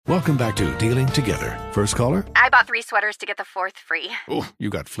Welcome back to Dealing Together. First caller? I bought 3 sweaters to get the 4th free. Oh, you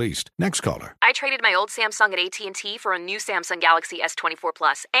got fleeced. Next caller? I traded my old Samsung at AT&T for a new Samsung Galaxy S24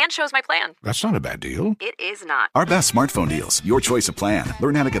 Plus and chose my plan. That's not a bad deal. It is not. Our best smartphone deals. Your choice of plan.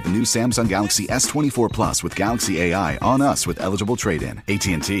 Learn how to get the new Samsung Galaxy S24 Plus with Galaxy AI on us with eligible trade-in.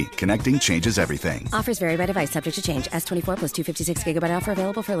 AT&T. Connecting changes everything. Offers vary by device. Subject to change. S24 plus 256 gigabyte offer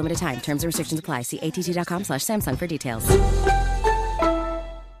available for a limited time. Terms and restrictions apply. See att.com/Samsung for details.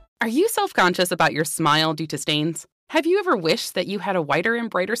 Are you self-conscious about your smile due to stains? Have you ever wished that you had a whiter and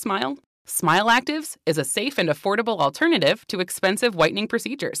brighter smile? Smile Actives is a safe and affordable alternative to expensive whitening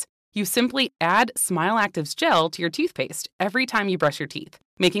procedures. You simply add Smile Actives gel to your toothpaste every time you brush your teeth,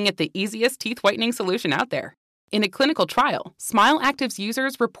 making it the easiest teeth whitening solution out there. In a clinical trial, Smile Actives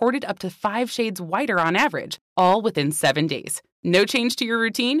users reported up to 5 shades whiter on average, all within 7 days. No change to your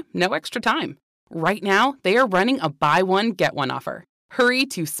routine, no extra time. Right now, they are running a buy one, get one offer. Hurry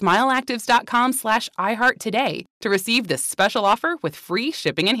to smileactives.com/iHeart today to receive this special offer with free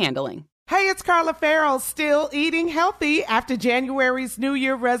shipping and handling. Hey, it's Carla Farrell, still eating healthy after January's New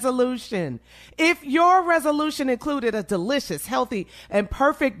Year resolution. If your resolution included a delicious, healthy, and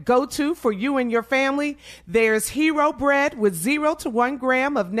perfect go-to for you and your family, there's Hero Bread with 0 to 1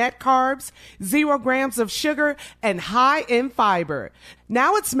 gram of net carbs, 0 grams of sugar, and high in fiber.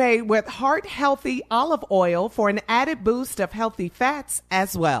 Now it's made with heart-healthy olive oil for an added boost of healthy fats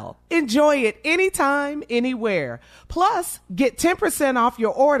as well. Enjoy it anytime, anywhere. Plus, get 10% off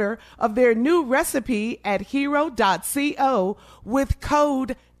your order of their new recipe at hero.co with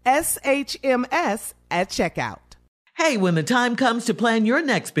code SHMS at checkout. Hey, when the time comes to plan your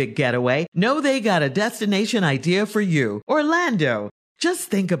next big getaway, know they got a destination idea for you. Orlando. Just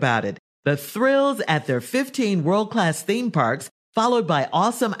think about it. The thrills at their 15 world-class theme parks, followed by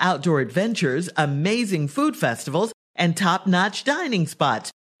awesome outdoor adventures, amazing food festivals, and top-notch dining spots.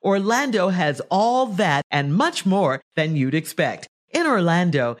 Orlando has all that and much more than you'd expect. In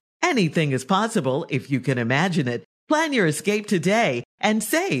Orlando, anything is possible if you can imagine it. Plan your escape today and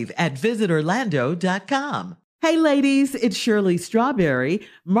save at visitorlando.com. Hey ladies, it's Shirley Strawberry.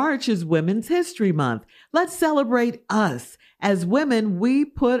 March is Women's History Month. Let's celebrate us. As women, we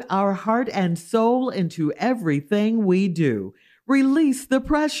put our heart and soul into everything we do. Release the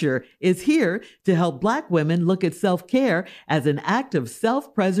Pressure is here to help Black women look at self-care as an act of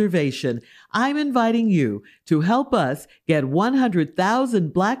self-preservation. I'm inviting you to help us get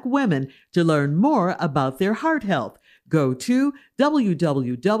 100,000 Black women to learn more about their heart health. Go to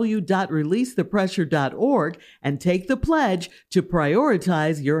www.releasethepressure.org and take the pledge to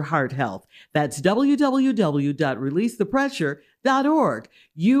prioritize your heart health. That's www.releasethepressure.org.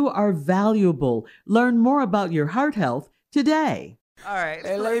 You are valuable. Learn more about your heart health today. All right.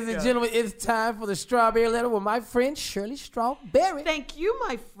 Hey, ladies and gentlemen, it's time for the Strawberry Letter with my friend Shirley Strawberry. Thank you,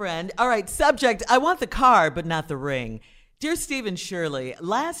 my friend. All right, subject, I want the car, but not the ring. Dear Steve and Shirley,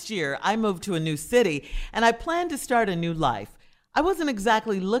 last year I moved to a new city and I planned to start a new life. I wasn't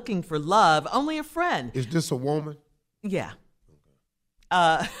exactly looking for love, only a friend. Is this a woman? Yeah.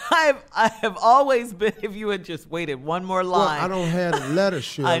 I have always been, if you had just waited one more line. Well, I don't have a letter,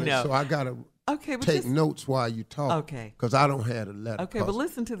 Shirley, I know. so I got to take notes while you talk. Okay. Because I don't have a letter. Okay, but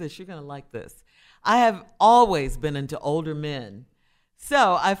listen to this. You're going to like this. I have always been into older men.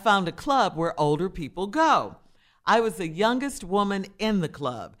 So I found a club where older people go. I was the youngest woman in the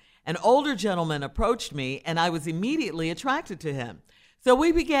club. An older gentleman approached me, and I was immediately attracted to him. So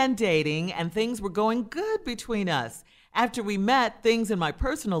we began dating, and things were going good between us. After we met, things in my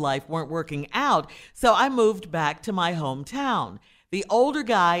personal life weren't working out, so I moved back to my hometown. The older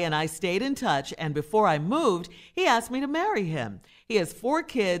guy and I stayed in touch, and before I moved, he asked me to marry him. He has 4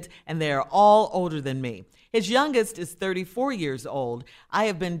 kids, and they are all older than me. His youngest is 34 years old. I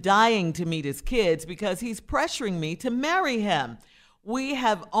have been dying to meet his kids because he's pressuring me to marry him. We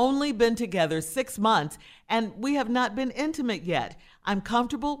have only been together 6 months, and we have not been intimate yet. I'm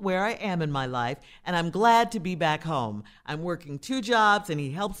comfortable where I am in my life, and I'm glad to be back home. I'm working 2 jobs, and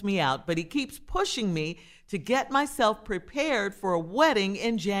he helps me out, but he keeps pushing me to get myself prepared for a wedding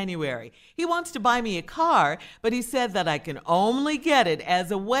in January. He wants to buy me a car, but he said that I can only get it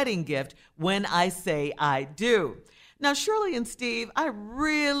as a wedding gift when I say I do. Now, Shirley and Steve, I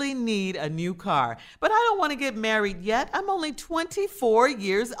really need a new car, but I don't want to get married yet. I'm only 24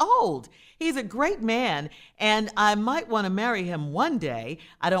 years old. He's a great man, and I might want to marry him one day.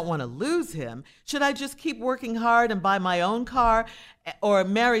 I don't want to lose him. Should I just keep working hard and buy my own car or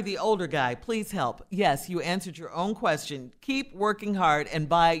marry the older guy? Please help. Yes, you answered your own question. Keep working hard and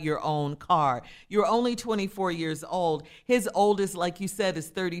buy your own car. You're only 24 years old. His oldest, like you said, is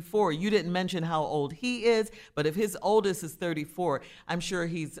 34. You didn't mention how old he is, but if his oldest is 34, I'm sure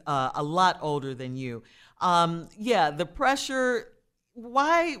he's a lot older than you. The pressure,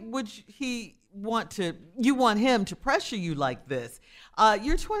 why would you want him to pressure you like this?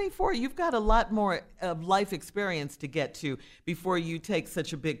 You're 24. You've got a lot more of life experience to get to before you take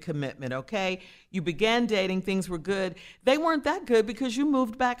such a big commitment, okay? You began dating. Things were good. They weren't that good because you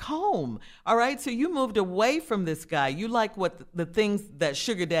moved back home, all right? So you moved away from this guy. You like what the things that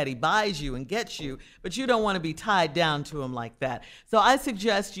sugar daddy buys you and gets you, but you don't want to be tied down to him like that. So I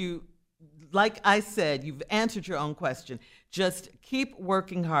suggest you, like I said, you've answered your own question. Just keep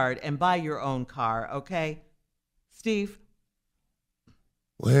working hard and buy your own car, okay? Steve?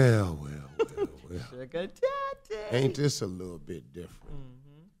 Well. Sugar daddy. Ain't this a little bit different?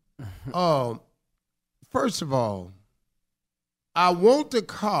 Mm-hmm. First of all, I want the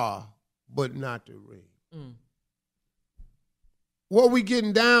car, but not the ring. Mm. What we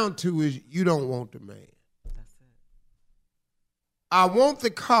getting down to is you don't want the man. That's it. I want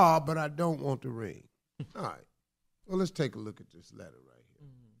the car, but I don't want the ring. All right. Well, let's take a look at this letter right here.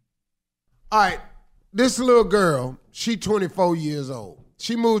 Mm-hmm. All right. This little girl, she 24 years old.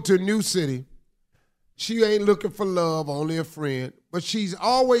 She moved to a new city. She ain't looking for love, only a friend, but she's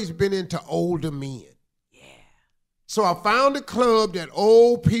always been into older men. Yeah. So I found a club that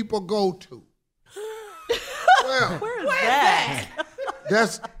old people go to. Well, where is that?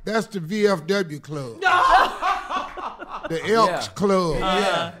 That's the VFW club. No! The Elks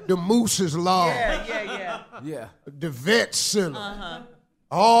Club. The Moose's Law. Yeah. The Vet Center.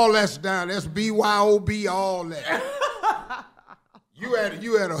 All that's down. That's BYOB, all that. You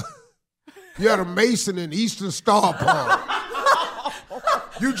had a Mason and Eastern Star Park.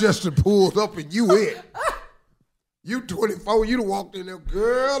 You just pulled up and you it. You 24, you done walked in there,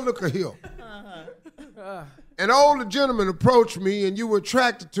 girl, look at here. An older gentleman approached me and you were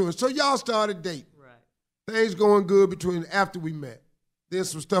attracted to him. So y'all started dating. Right. Things going good after we met. Then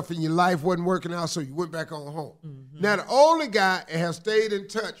some stuff in your life wasn't working out, so you went back on home. Mm-hmm. Now the older guy has stayed in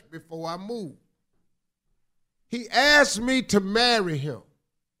touch before I moved. He asked me to marry him.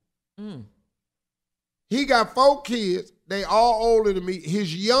 Mm. He got 4 kids. They all older than me.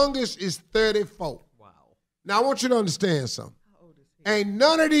 His youngest is 34. Wow. Now, I want you to understand something. How old is he? Ain't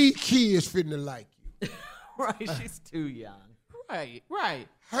none of these kids fitting to like you. Right, she's too young. Right.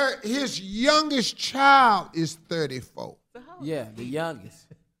 His youngest child is 34. Yeah, the youngest.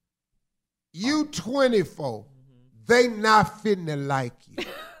 You 24. They not fitting to like you.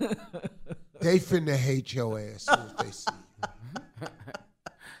 They finna hate your ass as soon as they see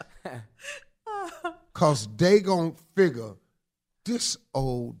you. Because they gonna figure this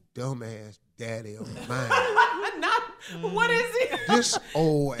old dumbass daddy of mine. What is he? This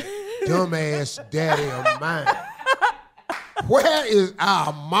old dumbass daddy of mine. Where is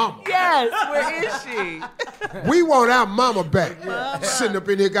our mama? Yes, where is she? We want our mama back. Mama. Sitting up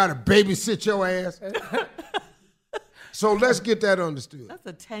in here, gotta babysit your ass. So let's get that understood. That's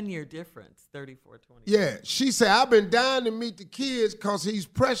a 10-year difference, 34, 20. Yeah, she said, I've been dying to meet the kids because he's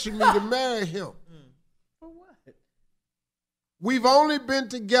pressuring me to marry him. For what? We've only been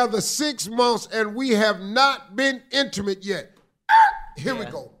together 6 months and we have not been intimate yet. Here we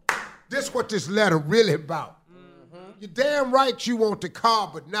go. This is what this letter really about. Mm-hmm. You're damn right you want the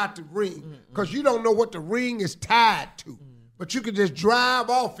car but not the ring because you don't know what the ring is tied to. But you can just drive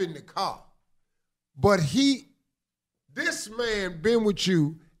off in the car. But this man been with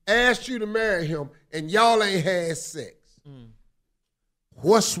you, asked you to marry him, and y'all ain't had sex. Mm.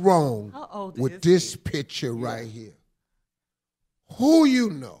 What's wrong with this picture right here? Who you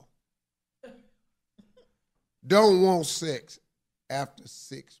know don't want sex after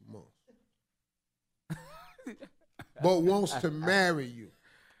 6 months, but wants to marry you?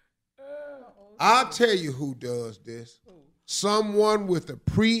 I'll tell you who does this. Someone with a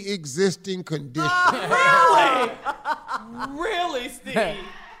pre-existing condition. Really? Really, Steve?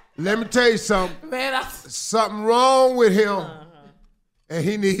 Let me tell you something. Man, something wrong with him, and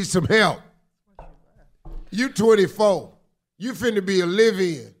he needs some help. You 24. You finna be a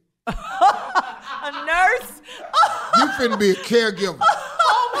live-in. A nurse? You finna be a caregiver.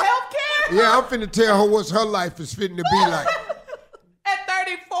 Home health care? Yeah, I'm finna tell her what her life is fitting to be like. At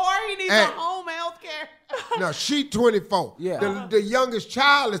 34, he needs a home health care. No, she 24. Yeah. The youngest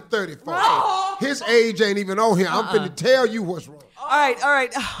child is 34. Oh. His age ain't even on here. I'm finna tell you what's wrong. All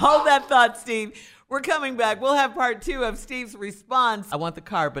right. Hold that thought, Steve. We're coming back. We'll have part 2 of Steve's response. I want the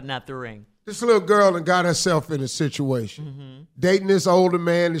car, but not the ring. This little girl and got herself in a situation. Dating this older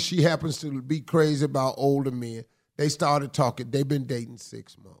man, and she happens to be crazy about older men. They started talking. They've been dating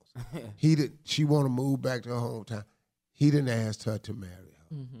 6 months. She want to move back to her hometown. He didn't ask her to marry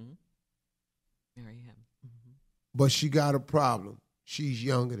her. Marry him. But she got a problem. She's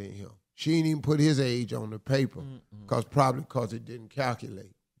younger than him. She didn't even put his age on the paper probably because it didn't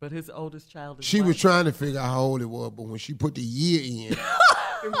calculate. But his oldest child is She was trying to figure out how old it was, but when she put the year in,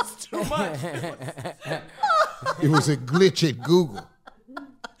 it was too much. it was a glitch at Google.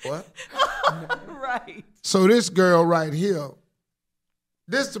 What? Right. So this girl right here,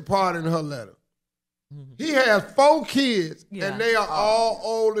 this is the part in her letter. He has 4 kids, and they are all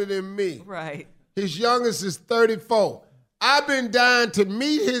older than me. Right. His youngest is 34. I've been dying to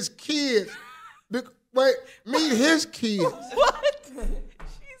meet his kids. Meet his kids. What?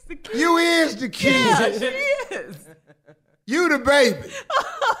 She's the kid. You is the kid. Yeah, she is. You the baby.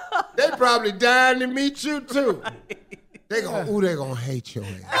 They probably dying to meet you too. They gonna hate your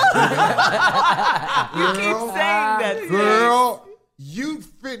ass. You keep saying that, girl. You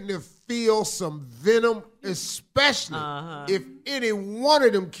fitting feel some venom, especially if any one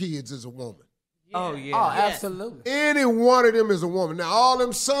of them kids is a woman. Oh, yeah. Oh, absolutely. Any one of them is a woman. Now, all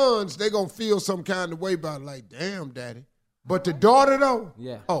them sons, they going to feel some kind of way about it, like, damn, daddy. But the daughter, though?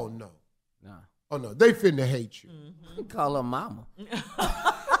 Yeah. Oh, no. Nah. Oh, no. They finna hate you. You call her mama.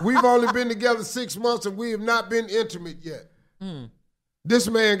 We've only been together 6 months, and we have not been intimate yet. This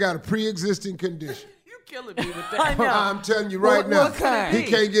man got a pre-existing condition. You killing me with that. I know. I'm telling you right now, what kind? he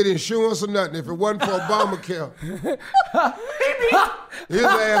can't get insurance or nothing. If it wasn't for Obamacare, his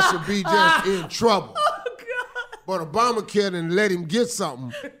ass would be just in trouble. Oh, God. But Obamacare didn't let him get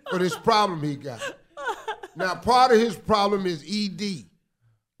something for this problem he got. Now, part of his problem is ED.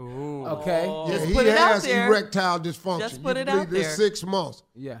 Ooh. Okay. Yeah, he put it out has there. erectile dysfunction. Just put You it believe out this there. 6 months.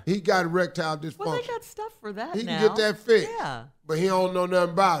 Yeah. He got erectile dysfunction. Well, they got stuff for that He now. can get that fixed. Yeah. But he don't know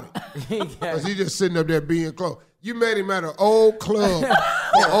nothing about it. Because he just sitting up there being close. You met him at an old club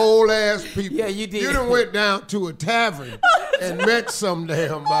for old ass people. Yeah, you did. You done went down to a tavern and met some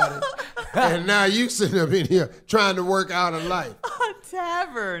damn body. And now you sitting up in here trying to work out a life. A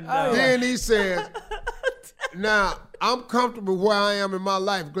tavern. No. Then he says, now, I'm comfortable where I am in my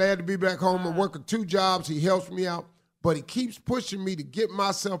life. Glad to be back home and working 2 jobs. He helps me out. But he keeps pushing me to get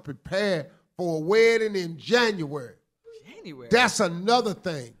myself prepared for a wedding in January. January? That's another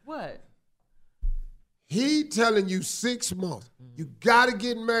thing. What? He telling you 6 months. You got to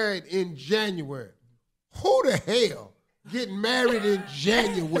get married in January. Who the hell getting married in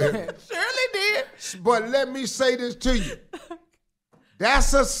January? Shirley did. But let me say this to you.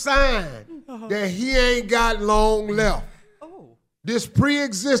 That's a sign that he ain't got long left. Oh. This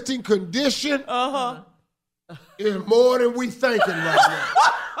pre-existing condition is more than we thinking right now.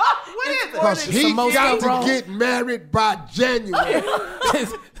 What is it? Because he got to get married by January.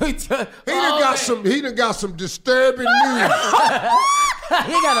 He done got some disturbing news.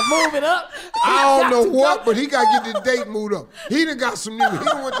 He got to move it up. I don't know what, but he got to get the date moved up. He done got some news. He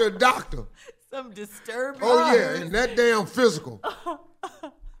done went to a doctor. Some disturbing. Oh, yeah, and that damn physical.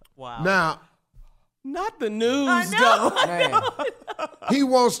 Wow. Now, Not the news, I know. Man. he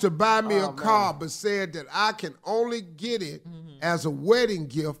wants to buy me a car, but said that I can only get it as a wedding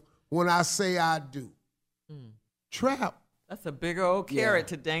gift when I say I do. Trap. That's a bigger old carrot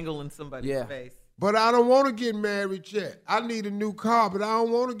to dangle in somebody's face. But I don't want to get married yet. I need a new car, but I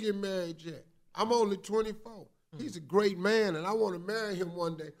don't want to get married yet. I'm only 24. He's a great man, and I want to marry him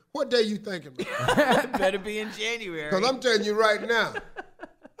one day. What day you thinking about? Better be in January. Because I'm telling you right now,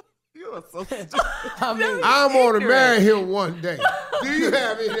 You are so stupid. I want to marry him one day. Do you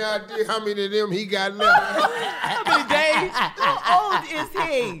have any idea how many of them he got left? How many days? How old is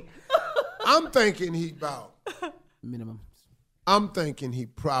he? I'm thinking he about. Minimum I'm thinking he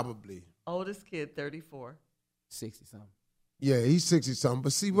probably. Oldest kid, 34. 60-something. Yeah, he's 60-something.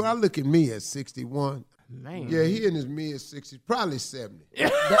 But see, when I look at me at 61, Man. yeah, he in his mid-60s, probably 70. You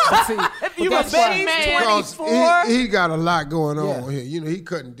a baby man. Because 24? he got a lot going on here. You know, he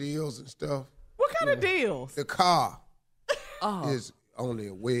cutting deals and stuff. What kind of deals? The car is only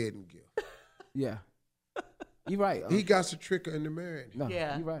a wedding gift. Yeah. You right. He got to trick her into marrying him. No,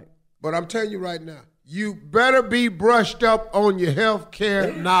 Yeah. you right. But I'm telling you right now, you better be brushed up on your health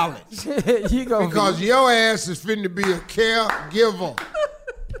care knowledge. You go Because your ass is finna be a caregiver.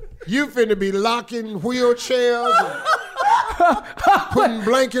 You finna be locking wheelchairs and putting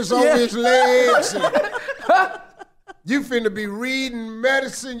blankets over his legs. You finna be reading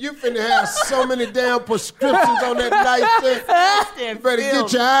medicine. You finna have so many damn prescriptions on that nightstand. You better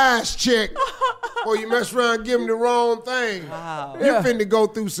get your eyes checked or you mess around and give them the wrong thing. Wow. You finna go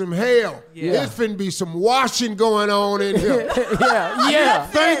through some hell. Yeah. There's finna be some washing going on in here. Yeah.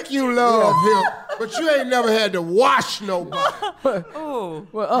 Think you love him, but you ain't never had to wash nobody. Ooh.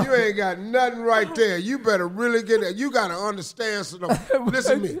 You ain't got nothing right there. You better really get it. You gotta understand something.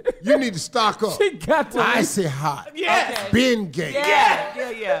 Listen to me. You need to stock up. She got to Icy hot. Okay. Ben Gate.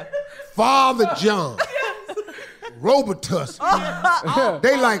 Yeah. Father John. Robitussin.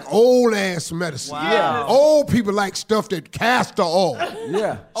 They like old ass medicine. Wow. Yeah. Old people like stuff that castor oil.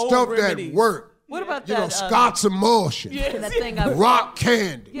 Yeah. Stuff that remedies. work. What about You that? know, Scott's emulsion. That thing I Rock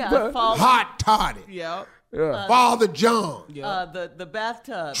candy. Hot toddy. Yeah. Father John. The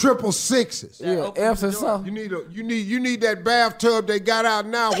bathtub. Triple sixes. Epsom salt. You need that bathtub they got out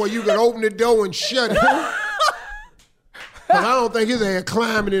now where you can open the door and shut it. Cause I don't think his ass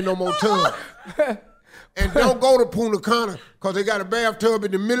climbing in no more tub. And don't go to Punta Cana because they got a bathtub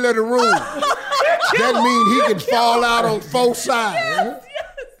in the middle of the room. That means he can fall out on 4 sides.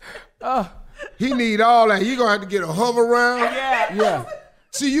 He need all that. He gonna have to get a hover round. Yeah.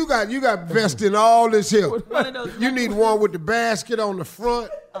 See, you got vested in all this here. One of those You need one with the basket on the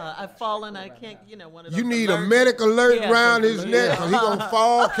front. I've fallen. I can't. One of those. You need a alerts. medic alert Yeah, around some his alert. neck, 'cause he gonna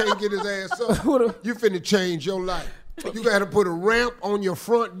fall, can't get his ass up. You finna change your life. You gotta put a ramp on your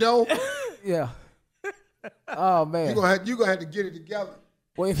front door. Yeah. Oh, man. You gonna have to get it together.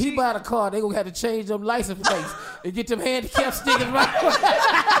 Well, if he buy the car, they gonna have to change them license plates and get them handicap stickers right.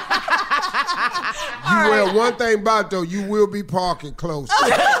 Well, one thing about it, though, you will be parking close.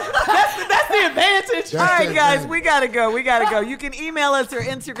 That's the advantage. That's All right, the guys, advantage. we gotta go. You can email us or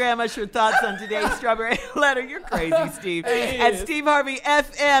Instagram us your thoughts on today's Strawberry Letter. You're crazy, Steve. At Steve Harvey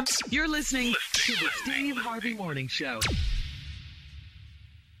FM. You're listening to the Steve Harvey Morning Show.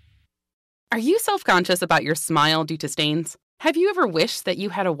 Are you self-conscious about your smile due to stains? Have you ever wished that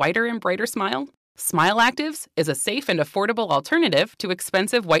you had a whiter and brighter smile? Smile Actives is a safe and affordable alternative to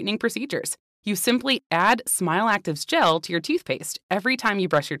expensive whitening procedures. You simply add Smile Actives gel to your toothpaste every time you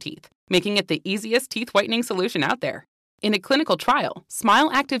brush your teeth, making it the easiest teeth whitening solution out there. In a clinical trial,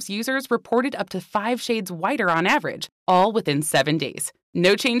 Smile Actives users reported up to 5 shades whiter on average, all within 7 days.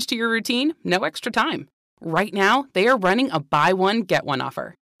 No change to your routine, no extra time. Right now, they are running a buy one, get one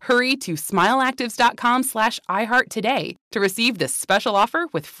offer. Hurry to smileactives.com/iHeart today to receive this special offer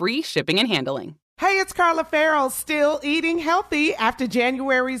with free shipping and handling. Hey, it's Carla Farrell, still eating healthy after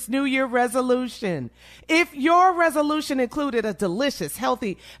January's New Year resolution. If your resolution included a delicious,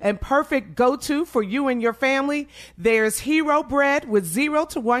 healthy, and perfect go-to for you and your family, there's Hero Bread with 0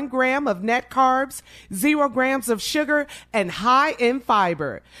 to 1 gram of net carbs, 0 grams of sugar, and high in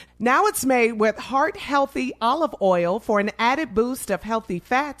fiber. Now it's made with heart-healthy olive oil for an added boost of healthy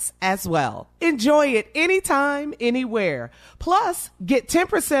fats as well. Enjoy it anytime, anywhere. Plus, get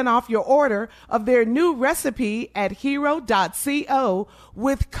 10% off your order of their new recipe at hero.co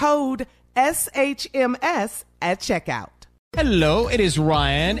with code SHMS at checkout. Hello, it is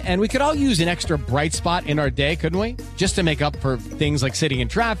Ryan, and we could all use an extra bright spot in our day, couldn't we? Just to make up for things like sitting in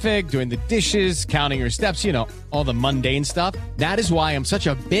traffic, doing the dishes, counting your steps, all the mundane stuff. That is why I'm such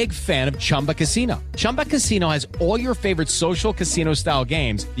a big fan of Chumba Casino. Chumba Casino has all your favorite social casino-style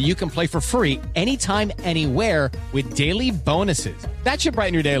games that you can play for free anytime, anywhere with daily bonuses. That should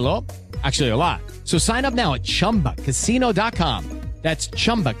brighten your day a little. Actually, a lot. So sign up now at ChumbaCasino.com. That's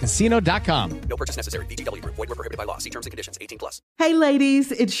ChumbaCasino.com. No purchase necessary. VGW Group. Void where prohibited by law. See terms and conditions. 18+. Hey,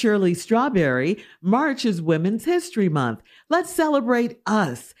 ladies, it's Shirley Strawberry. March is Women's History Month. Let's celebrate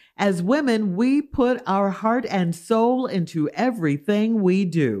us. As women, we put our heart and soul into everything we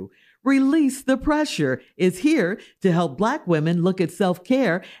do. Release the Pressure is here to help Black women look at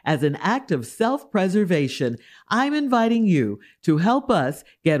self-care as an act of self-preservation. I'm inviting you to help us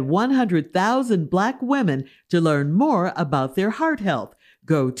get 100,000 Black women to learn more about their heart health.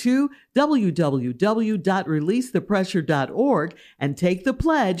 Go to www.releasethepressure.org and take the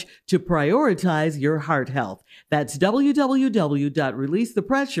pledge to prioritize your heart health. That's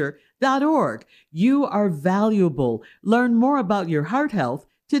www.releasethepressure.org. You are valuable. Learn more about your heart health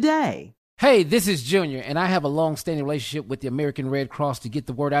today. Hey, this is Junior, and I have a long-standing relationship with the American Red Cross to get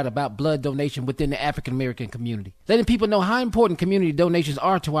the word out about blood donation within the African-American community, letting people know how important community donations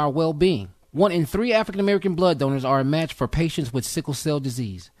are to our well-being. 1 in 3 African-American blood donors are a match for patients with sickle cell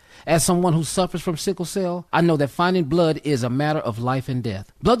disease. As someone who suffers from sickle cell, I know that finding blood is a matter of life and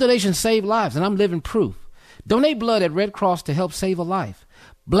death. Blood donations save lives, and I'm living proof. Donate blood at Red Cross to help save a life.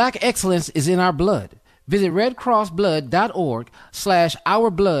 Black excellence is in our blood. Visit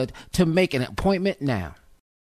redcrossblood.org/ourblood to make an appointment now.